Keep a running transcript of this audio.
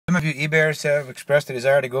of you eBayers have expressed a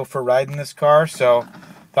desire to go for a ride in this car, so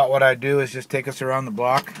thought what I'd do is just take us around the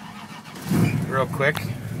block real quick.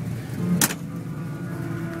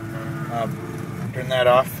 Turn that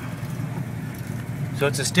off. So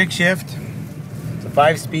it's a stick shift. It's a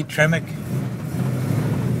 5-speed Tremec,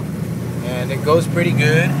 and it goes pretty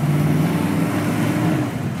good.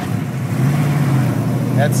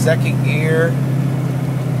 That's second gear.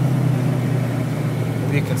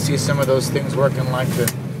 Maybe you can see some of those things working, like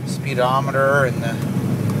the speedometer and the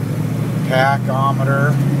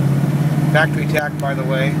tachometer. Factory tach, by the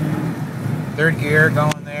way. Third gear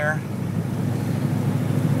going there.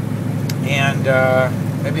 And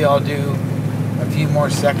maybe I'll do a few more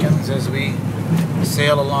seconds as we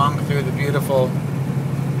sail along through the beautiful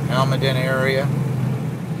Almaden area.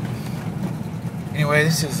 Anyway,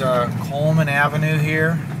 this is Coleman Avenue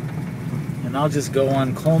here, and I'll just go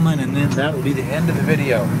on Coleman, and then that will be the end of the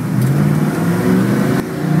video.